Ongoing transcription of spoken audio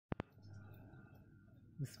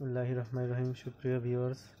বিসমিল্লাহির রহমানির রহিম। সুপ্রিয়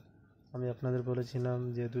ভিউয়ার্স, আমি আপনাদের বলেছিলাম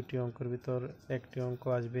যে দুটি অঙ্কের ভিতর একটি অঙ্ক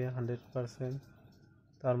আসবে 100%।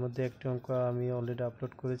 তার মধ্যে একটি অঙ্ক আমি অলরেডি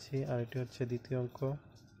আপলোড করেছি, আর এটি হচ্ছে দ্বিতীয় অঙ্ক।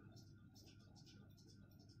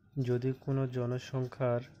 যদি কোনো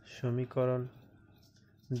জনসংখ্যার সমীকরণ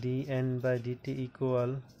dn/dt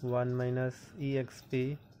equal 1 - exp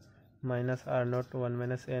r0 1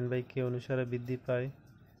 - n/k অনুসারে বৃদ্ধি পায়,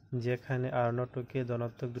 যেখানে r0 ও k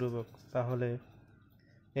ধনাত্মক ধ্রুবক, তাহলে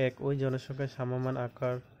ওই জনসংখ্যার সাম্যমান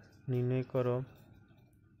আকার নির্ণয় করো।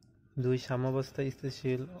 2 সাম্যাবস্থা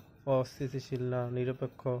স্থিতিশীল, অস্থিতিশীল না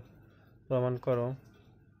নিরপেক্ষ প্রমাণ করো।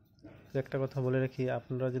 একটা কথা বলে রাখি,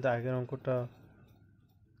 আপনারা যদি আগের অঙ্কটা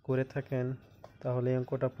করে থাকেন তাহলে এই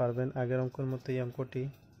অঙ্কটা পারবেন। আগের অঙ্কের মতো এই অঙ্কটি,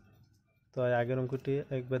 তো আগের অঙ্কটি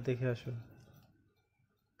একবার দেখে আসুন।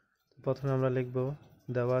 প্রথমে আমরা লিখব,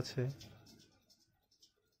 দেওয়া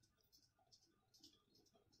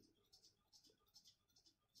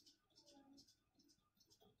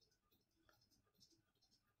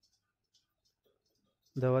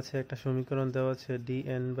আছে একটা সমীকরণ দেওয়া আছে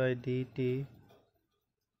dn/dt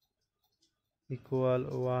equal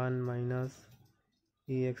 1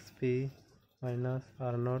 - exp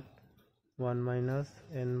r0 1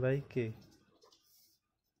 - n/k,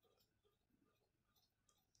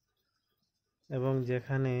 এবং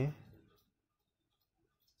যেখানে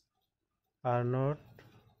r0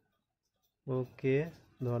 ও k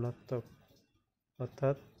ধনাত্মক,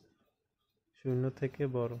 অর্থাৎ 0 থেকে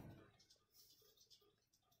বড়।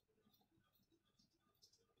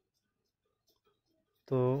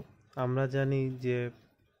 তো আমরা জানি যে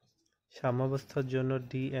সাম্যাবস্থার জন্য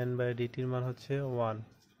dn/dt এর মান হচ্ছে 1।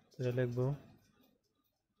 এটা লিখব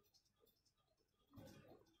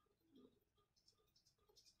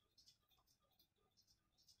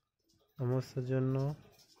সাম্যাবস্থার জন্য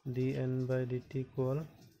dn/dt ইকুয়াল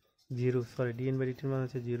 0, dn/dt এর মান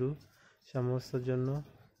হচ্ছে 0 সাম্যাবস্থার জন্য।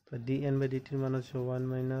 তো dn/dt এর মান হচ্ছে 1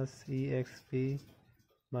 - exp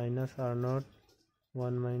r0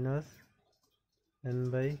 1 -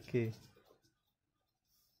 n/k।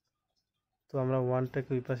 তো আমরা 1টাকে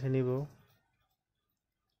ওই পাশে নিব,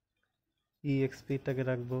 exp-টাকে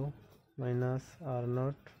রাখবো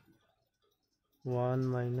 -r0 1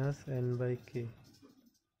 - n/k।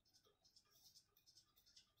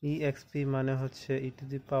 exp মানে হচ্ছে e টু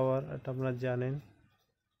দি পাওয়ার, এটা আপনারা জানেন,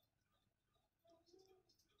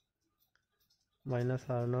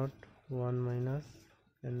 -r0 1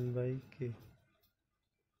 - n/k।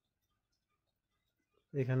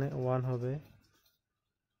 এখানে 1 হবে।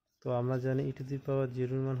 তো আমরা জানি e টু দি পাওয়ার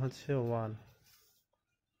 0 মান হচ্ছে 1।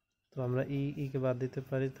 তো আমরা কে বাদ দিতে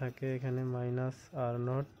পারি, থাকে এখানে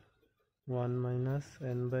 -r0 1 -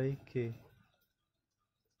 n/k,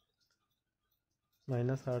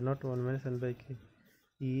 -r0 1 - n/k।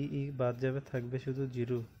 বাদ যাবে, থাকবে শুধু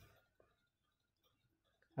 0।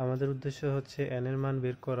 আমাদের উদ্দেশ্য হচ্ছে n এর মান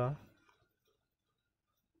বের করা।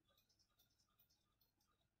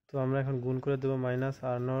 তো আমরা এখন গুণ করে দেবো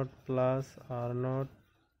 -r0 + r0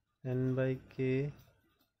 n/k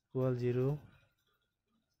ইকুয়াল 0।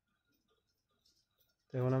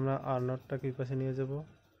 এখন আমরা r0টাকে এই পাশে নিয়ে যাব,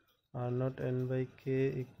 r0 n/k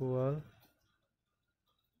ইকুয়াল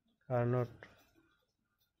r0।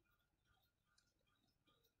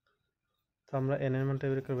 তো আমরা n এর মানটা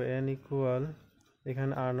বের করবো, n ইকুয়াল,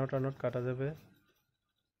 এখানে r0 কাটা যাবে,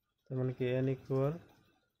 তার মানে কি n ইকুয়াল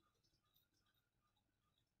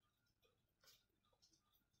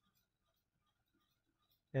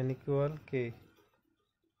k।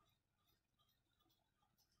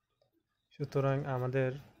 সুতরাং আমাদের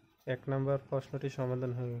 1 নম্বর প্রশ্নটি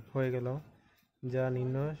সমাধান হয়ে গেল, যা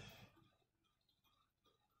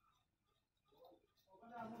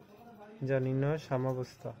নির্ণয়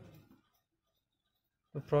সাম্যাবস্থা।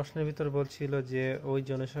 প্রশ্নের ভিতর বলছিল যে ওই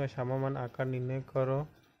জনসংখ্যার সাম্যমান আকার নির্ণয় করো।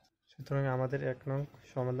 সুতরাং আমাদের 1 নং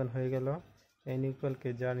সমাধান হয়ে গেল, n ইকুয়াল k,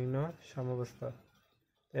 যা নির্ণয় সাম্যাবস্থা।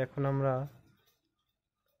 এখন আমরা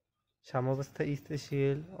সাম্যাবস্থা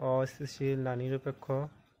স্থিতিশীল, অস্থিতিশীল না নিরপেক্ষ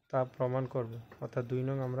তা প্রমাণ করব, অর্থাৎ 2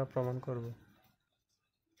 নং আমরা প্রমাণ করব।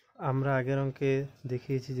 আমরা আগের অঙ্কে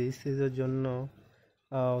দেখিয়েছি যে স্থিতির জন্য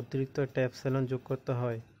অতিরিক্ত একটা এপসাইলন যোগ করতে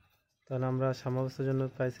হয়। তাহলে আমরা সাম্যাবস্থার জন্য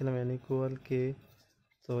পাইছিলাম n ইকুয়াল k,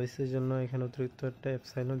 তো স্থিতির জন্য এখানে অতিরিক্ত একটা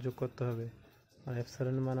এপসাইলন যোগ করতে হবে। আর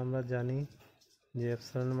এপসাইলনের মান আমরা জানি যে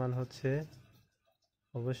এপসাইলনের মান হচ্ছে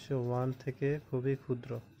অবশ্যই 1 থেকে খুবই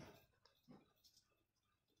ক্ষুদ্র।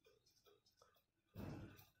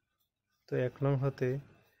 তো 1 নং হতে,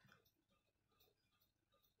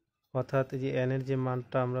 অর্থাৎ যে n এর যে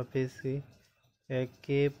মানটা আমরা পেয়েছি k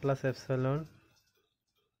 + এপসাইলন,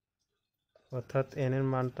 অর্থাৎ n এর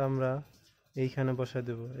মানটা আমরা এইখানে বসাই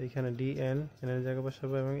দেব, এইখানে dn n এর জায়গায়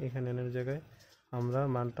বসাবো এবং এখানে n এর জায়গায় আমরা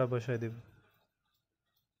মানটা বসাই দেব।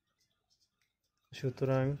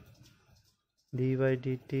 সুতরাং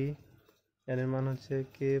d/dt n এর মান হচ্ছে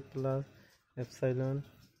k plus epsilon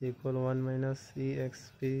equal 1 minus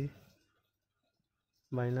exp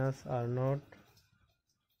minus r not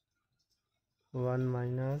 1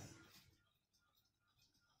 minus,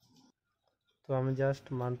 তো আমি জাস্ট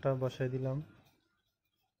মানটা বসাই দিলাম।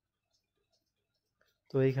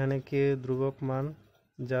 তো এইখানে কে ধ্রুবক মান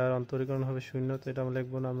যার অন্তরীকরণ হবে 0, তো এটা আমরা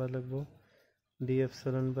লিখবো না, আমরা লিখবো d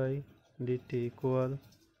epsilon by dt equal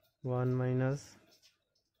 1 minus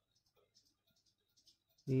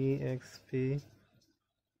exp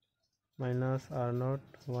minus r not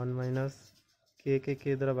 1 minus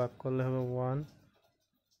কে দ্বারা ভাগ করলে হবে 1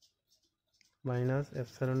 মাইনাস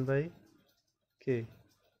এপসাইলন বাই কে।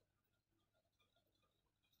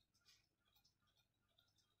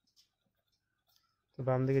 তো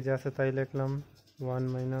বাম দিকে যা আছে তাই লিখলাম, 1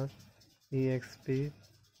 মাইনাস exp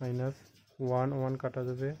মাইনাস 1 কাটা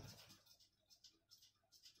যাবে,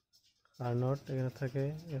 আর নট এখানে থাকে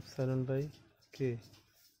epsilon by K,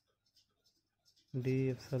 d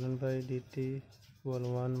epsilon by dt equal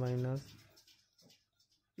 1 minus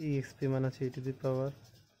exp মানে হচ্ছে e টু দি পাওয়ার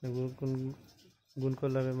গুণ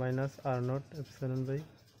করলে হবে minus r not epsilon by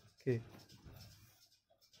কে।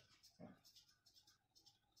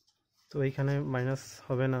 তো এইখানে মাইনাস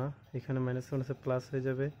হবে না, এখানে মাইনাস মাইনাসে প্লাস হয়ে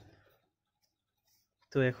যাবে।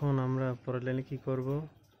 তো এখন আমরা পরের লাইনে কি করব,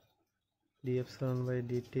 d epsilon by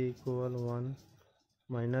dt equal 1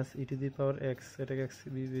 minus e to the power x, এটাকে x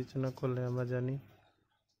বিবেচনা করলে আমরা জানি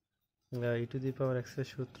e to the power x এর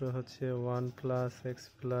সূত্র হচ্ছে 1 plus x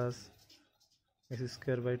plus x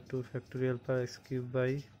square by 2 factorial plus x cube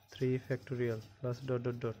by 3 factorial plus dot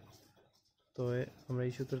dot dot. তো আমরা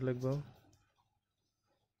এই সূত্র লিখব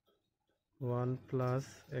 1 প্লাস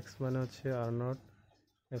x মানে হচ্ছে r not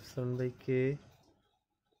epsilon by k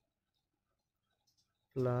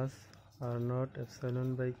plus r not epsilon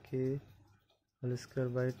by k whole square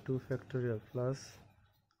by 2 factorial plus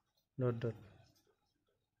dot dot.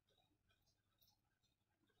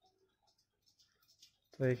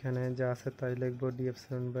 তো এখানে যা আছে তাই লিখবো, d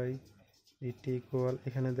epsilon by dt equal,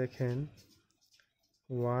 এখানে দেখেন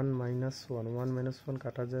 1 মাইনাস 1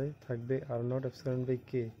 কাটা যায়, থাকবে r not epsilon by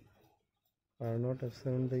k, r not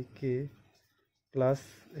epsilon by k plus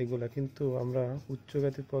এগুলা, কিন্তু আমরা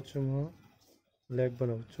উচ্চঘাতী পদসমূহ লিখবো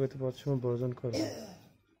না, উচ্চঘাতী পদসমূহ বর্জন করব।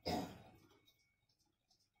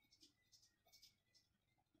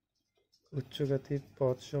 উচ্চঘাতী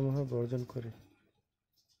পদসমূহ বর্জন করি।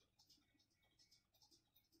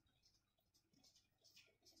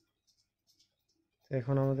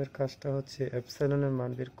 এখন আমাদের কাজটা হচ্ছে এপসাইলনের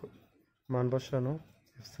মান বসানো।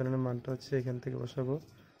 এপসাইলনের মানটা হচ্ছে এখান থেকে বসাবো,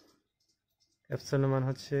 এপসাইলনের মান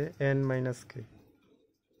হচ্ছে n minus K,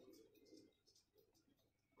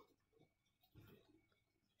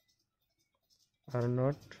 are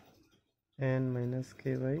not n minus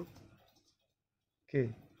K by কে।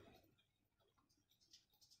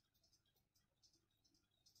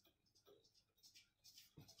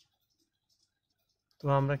 তো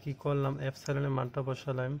আমরা কি করলাম, এপসাইলনের মানটা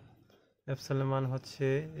বসালাম। এপসাইলনের মান হচ্ছে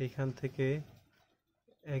এইখান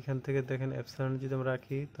থেকে দেখেন, এপসাইলন যদি আমরা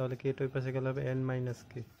রাখি তাহলে কে ওই পাশে গেলে হবে n মাইনাস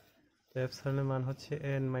কে। তো এপসাইলনের মান হচ্ছে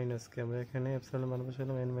n মাইনাস কে, আমরা এখানে এপসাইলনের মান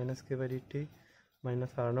বসালাম n minus K by dt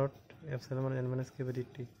minus r not এপসাইলনের মান n minus K by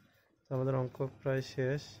dt। তো আমাদের অঙ্ক প্রায়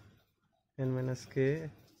শেষ। n মাইনাস কে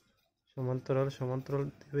সমান্তরাল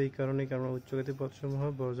দেবে এই কারণে আমরা উচ্চগতি পদসমূহ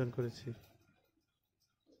বর্জন করেছি।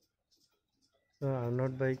 তো r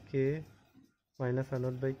not by K minus r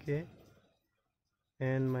not by K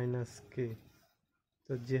n minus কে।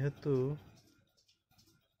 তো যেহেতু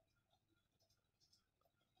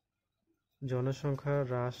জনসংখ্যা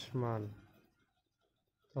হ্রাসমান,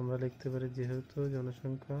 আমরা লিখতে পারি যেহেতু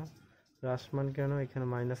জনসংখ্যা হ্রাসমান, কেন এখানে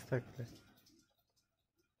মাইনাস থাকবে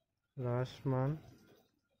হ্রাসমান,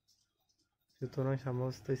 সুতরাং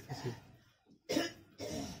সাম্যাবস্থা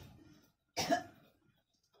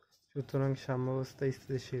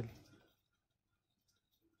স্থিতিশীল,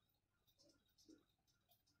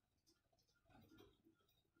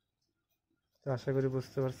 তো আশা করি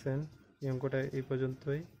বুঝতে পারছেন। এই অঙ্কটা এই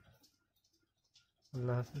পর্যন্তই।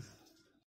 আল্লাহ হাফিজ।